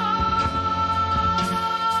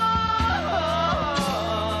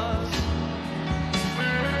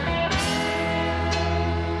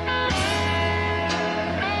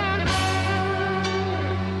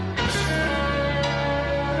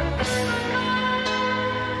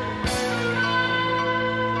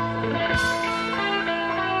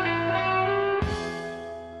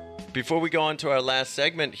 Before we go on to our last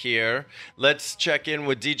segment here, let's check in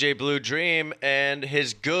with DJ Blue Dream and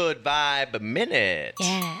his Good Vibe Minute.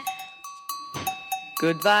 Yeah.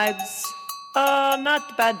 Good vibes. Oh,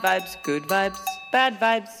 not bad vibes. Good vibes. Bad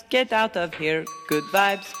vibes. Get out of here. Good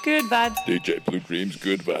vibes. Good vibes. DJ Blue Dream's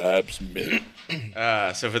Good Vibes Minute.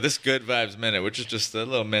 So for this Good Vibes Minute, which is just a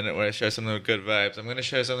little minute where I share something with good vibes, I'm going to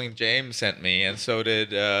share something James sent me, and so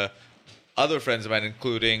did other friends of mine,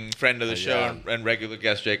 including friend of the show and regular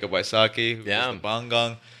guest Jacob Waisaki, who was the Bong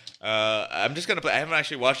Gong. I'm just going to play. I haven't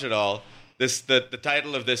actually watched it all. The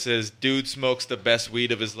title of this is "Dude Smokes the Best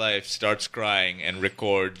Weed of His Life, Starts Crying, and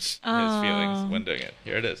Records His Feelings When Doing It."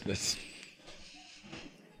 Here it is.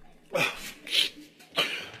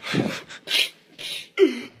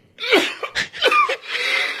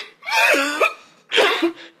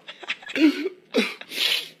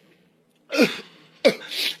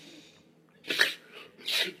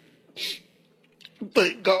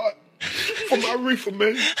 Thank God for my reefer,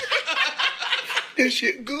 man. This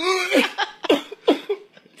shit good.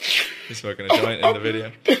 smoking a joint in the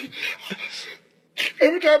video.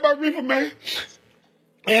 Every time I reefer, man,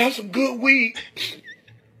 I have some good weed.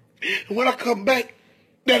 And when I come back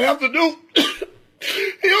that afternoon,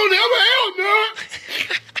 he don't ever have none.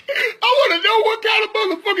 I want to know what kind of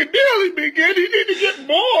motherfucking deal he been getting. He need to get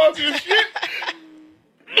more of this shit.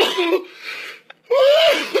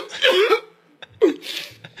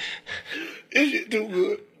 This shit too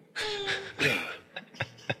good.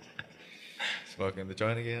 Smoking the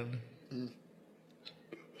joint again.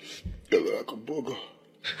 It look like a booger.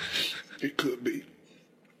 It could be.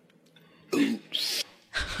 Oops.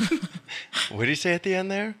 What did he say at the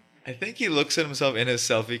end there? I think he looks at himself in his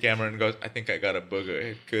selfie camera and goes, I think I got a booger.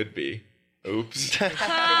 It could be. Oops. Looks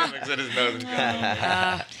at his nose and goes,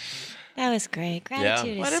 That was great.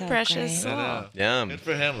 Gratitude is What a so precious great. soul. Yeah. Good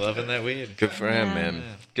for him, loving that weed. Good for him, man.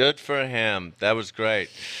 Good for him. That was great.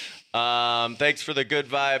 Thanks for the good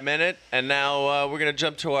vibe minute. And now we're going to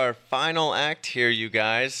jump to our final act here, you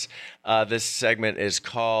guys. This segment is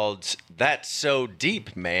called That's So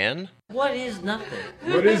Deep, Man. What is nothing?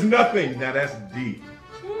 What is nothing? Now that's deep.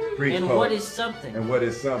 Preach, And poet. what is something? And what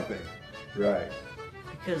is something? Right.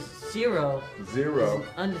 Because zero is an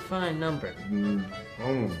undefined number.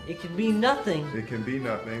 It can be nothing. It can be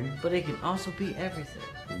nothing. But it can also be everything.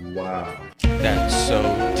 Wow. That's so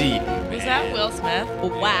deep. Was that Will Smith?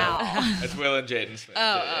 Wow. That's Will and Jaden Smith.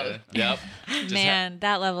 Oh. Yep. Man,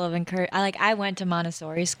 that level of encouragement. I went to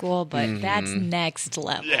Montessori school, but that's next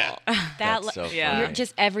level. Yeah. That's so funny. You're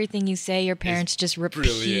just everything you say, your parents just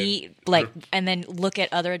repeat, and then look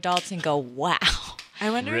at other adults and go, wow. I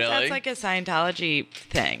wonder if Really? that's like a Scientology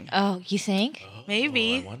thing. Oh, you think?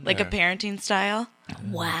 Maybe. Like a parenting style.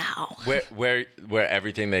 Wow. Where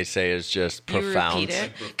everything they say is just profound. You repeat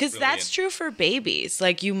it. Because that's true for babies.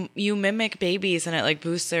 Like you mimic babies and it like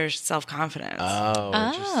boosts their self-confidence. Oh,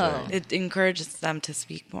 interesting. It encourages them to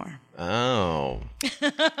speak more. Oh.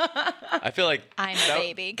 I feel like I'm a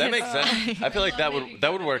baby. That makes sense. I feel like that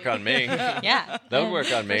would work on me. Yeah. That would work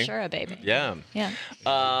on me. For sure, a baby. Yeah. Yeah.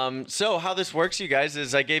 So how this works, you guys,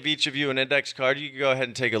 is I gave each of you an index card. You can go ahead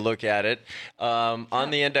and take a look at it. On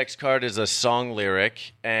the index card is a song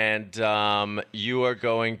lyric, and you are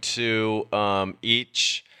going to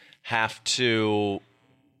each have to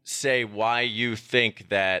say why you think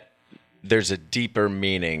that there's a deeper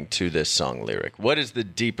meaning to this song lyric. What is the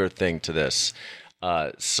deeper thing to this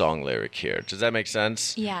song lyric here? Does that make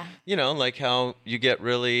sense? Yeah. You know, like how you get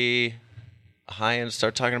really high and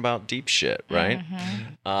start talking about deep shit, right?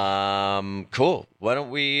 Mm-hmm. Cool. Why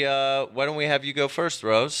don't we have you go first,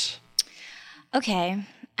 Rose? Okay.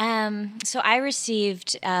 So I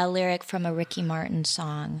received a lyric from a Ricky Martin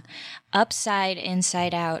song, Upside,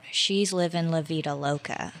 Inside Out, She's Livin' La Vida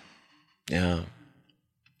Loca. Yeah.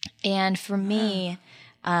 And for me,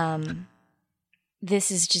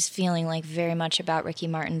 this is just feeling like very much about Ricky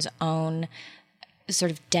Martin's own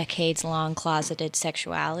sort of decades-long closeted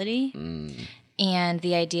sexuality. And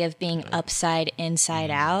the idea of being upside,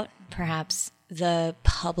 inside out, perhaps the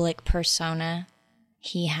public persona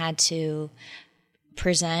he had to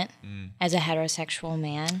present as a heterosexual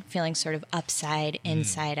man, feeling sort of upside,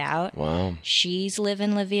 inside out. Wow. She's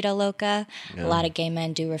living La Vida Loca. Yeah. A lot of gay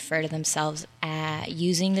men do refer to themselves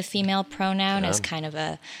using the female pronoun as kind of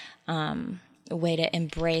a way to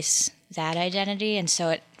embrace that identity. And so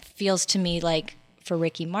it feels to me like for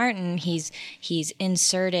Ricky Martin, he's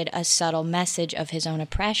inserted a subtle message of his own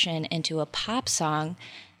oppression into a pop song.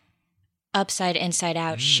 Upside, inside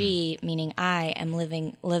out, she, meaning I, am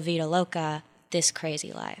living La Vida Loca, this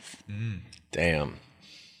crazy life. Damn.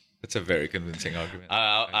 That's a very convincing argument.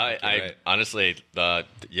 I honestly,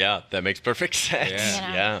 yeah, that makes perfect sense.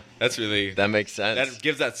 Yeah. That's really... That makes sense. That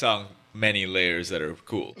gives that song many layers that are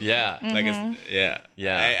cool. Yeah. Like it's, yeah.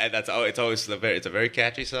 Yeah. It's always it's a very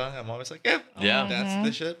catchy song. I'm always like, yeah, that's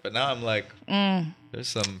the shit. But now I'm like, there's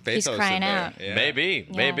some pathos He's crying in there. out. Yeah. Maybe.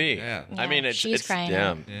 Yeah. I mean, She's crying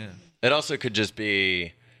yeah. out. Yeah. It also could just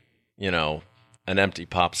be, an empty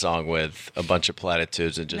pop song with a bunch of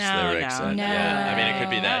platitudes and just lyrics. No. Yeah. I mean, it could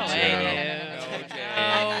be that too.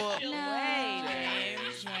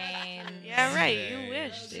 Yeah, right. You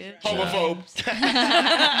wish, dude. Homophobe.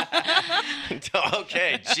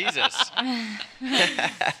 Okay, Jesus.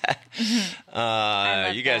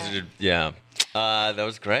 You guys are, that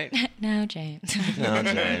was great. No, James. No, James.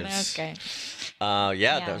 That was great.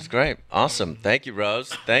 That was great. Awesome. Thank you,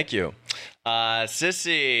 Rose. Thank you.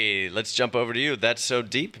 Sissy, let's jump over to you. That's so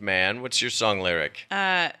deep, man. What's your song lyric?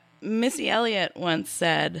 Missy Elliott once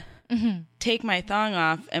said, take my thong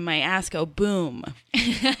off and my ass go boom.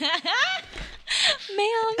 Ma'am,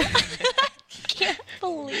 I can't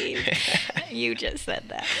believe you just said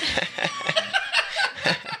that.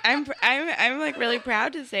 I'm like really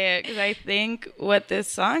proud to say it because I think what this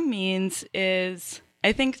song means is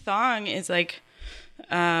I think thong is like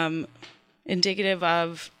indicative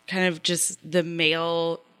of kind of just the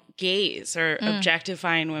male gaze or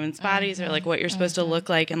objectifying women's bodies or like what you're supposed to look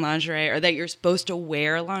like in lingerie or that you're supposed to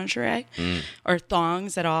wear lingerie or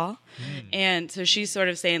thongs at all. And so she's sort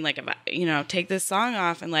of saying like, take this song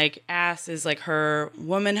off and like ass is like her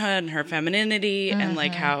womanhood and her femininity and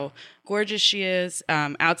like how gorgeous she is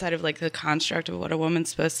outside of like the construct of what a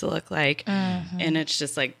woman's supposed to look like. And it's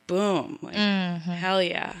just like, boom, like hell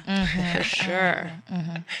yeah, for sure.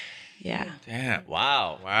 Yeah. Damn.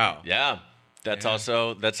 Wow. Yeah. That's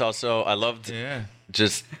also I loved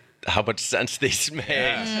just how much sense these make.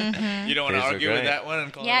 Yeah. You don't want to argue with that one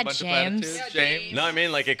and call it a bunch of platitudes, James? No, I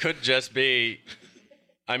mean like it could just be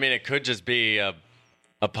a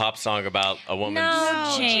pop song about a woman's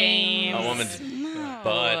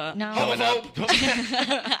butt coming up.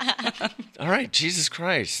 All right, Jesus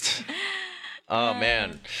Christ. Oh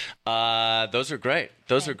man, those are great.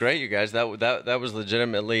 Those are great, you guys. That was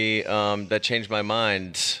legitimately that changed my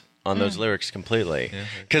mind on those lyrics completely.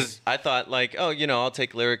 Because I thought like, I'll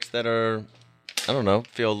take lyrics that are, I don't know,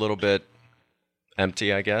 feel a little bit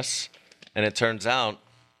empty, I guess. And it turns out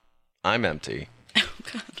I'm empty. Oh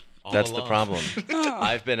God. That's the problem.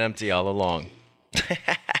 I've been empty all along.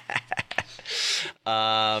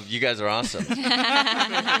 You guys are awesome.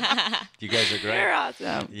 You guys are great. You're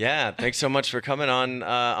awesome. Yeah, thanks so much for coming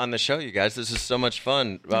on the show, you guys. This is so much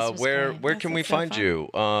fun. Where can we find you?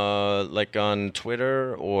 Like on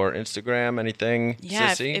Twitter or Instagram? Anything?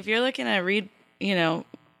 Yeah, Sissy? if you're looking to read,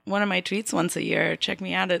 one of my tweets once a year, check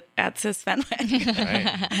me out at Sis Fenwick.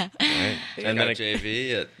 Right. And then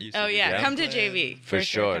JV at UCB. Oh yeah, come to JV for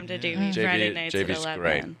sure. Come to JV Friday nights at 11.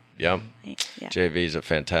 Great. Yep. Yeah. JV's a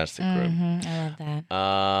fantastic group. I love that.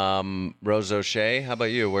 Rose O'Shea, how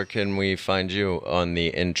about you? Where can we find you on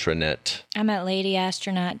the intranet? I'm at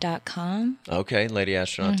ladyastronaut.com. Okay,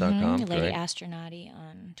 ladyastronaut.com. Lady Astronauty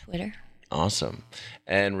on Twitter. Awesome.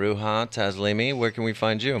 And Ruha Taslimi, where can we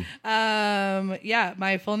find you?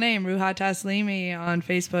 My full name, Ruha Taslimi, on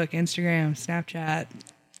Facebook, Instagram, Snapchat.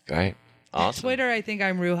 Great. Awesome. Twitter, I think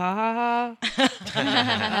I'm Ruhahaha.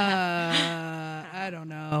 I don't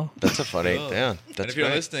know. That's a funny, yeah. That's and if you're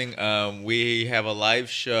listening, we have a live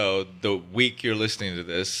show the week you're listening to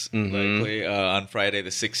this, likely on Friday the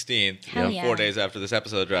 16th. Hell yeah. 4 days after this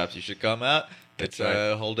episode drops, you should come out. It's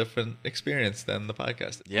a whole different experience than the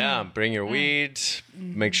podcast. Yeah, bring your weed.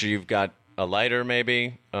 Make sure you've got a lighter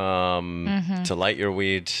maybe to light your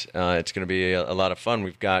weed. It's going to be a lot of fun.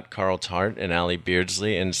 We've got Carl Tart and Allie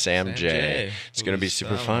Beardsley and Sam J. It's going to be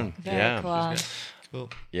super fun. Very cool. Cool.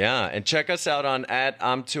 Yeah, and check us out on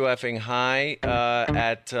 @I'm2effingHigh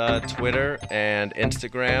at Twitter and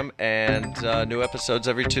Instagram, and new episodes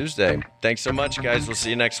every Tuesday. Thanks so much, guys. We'll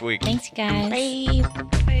see you next week. Thanks, guys.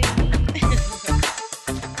 Bye.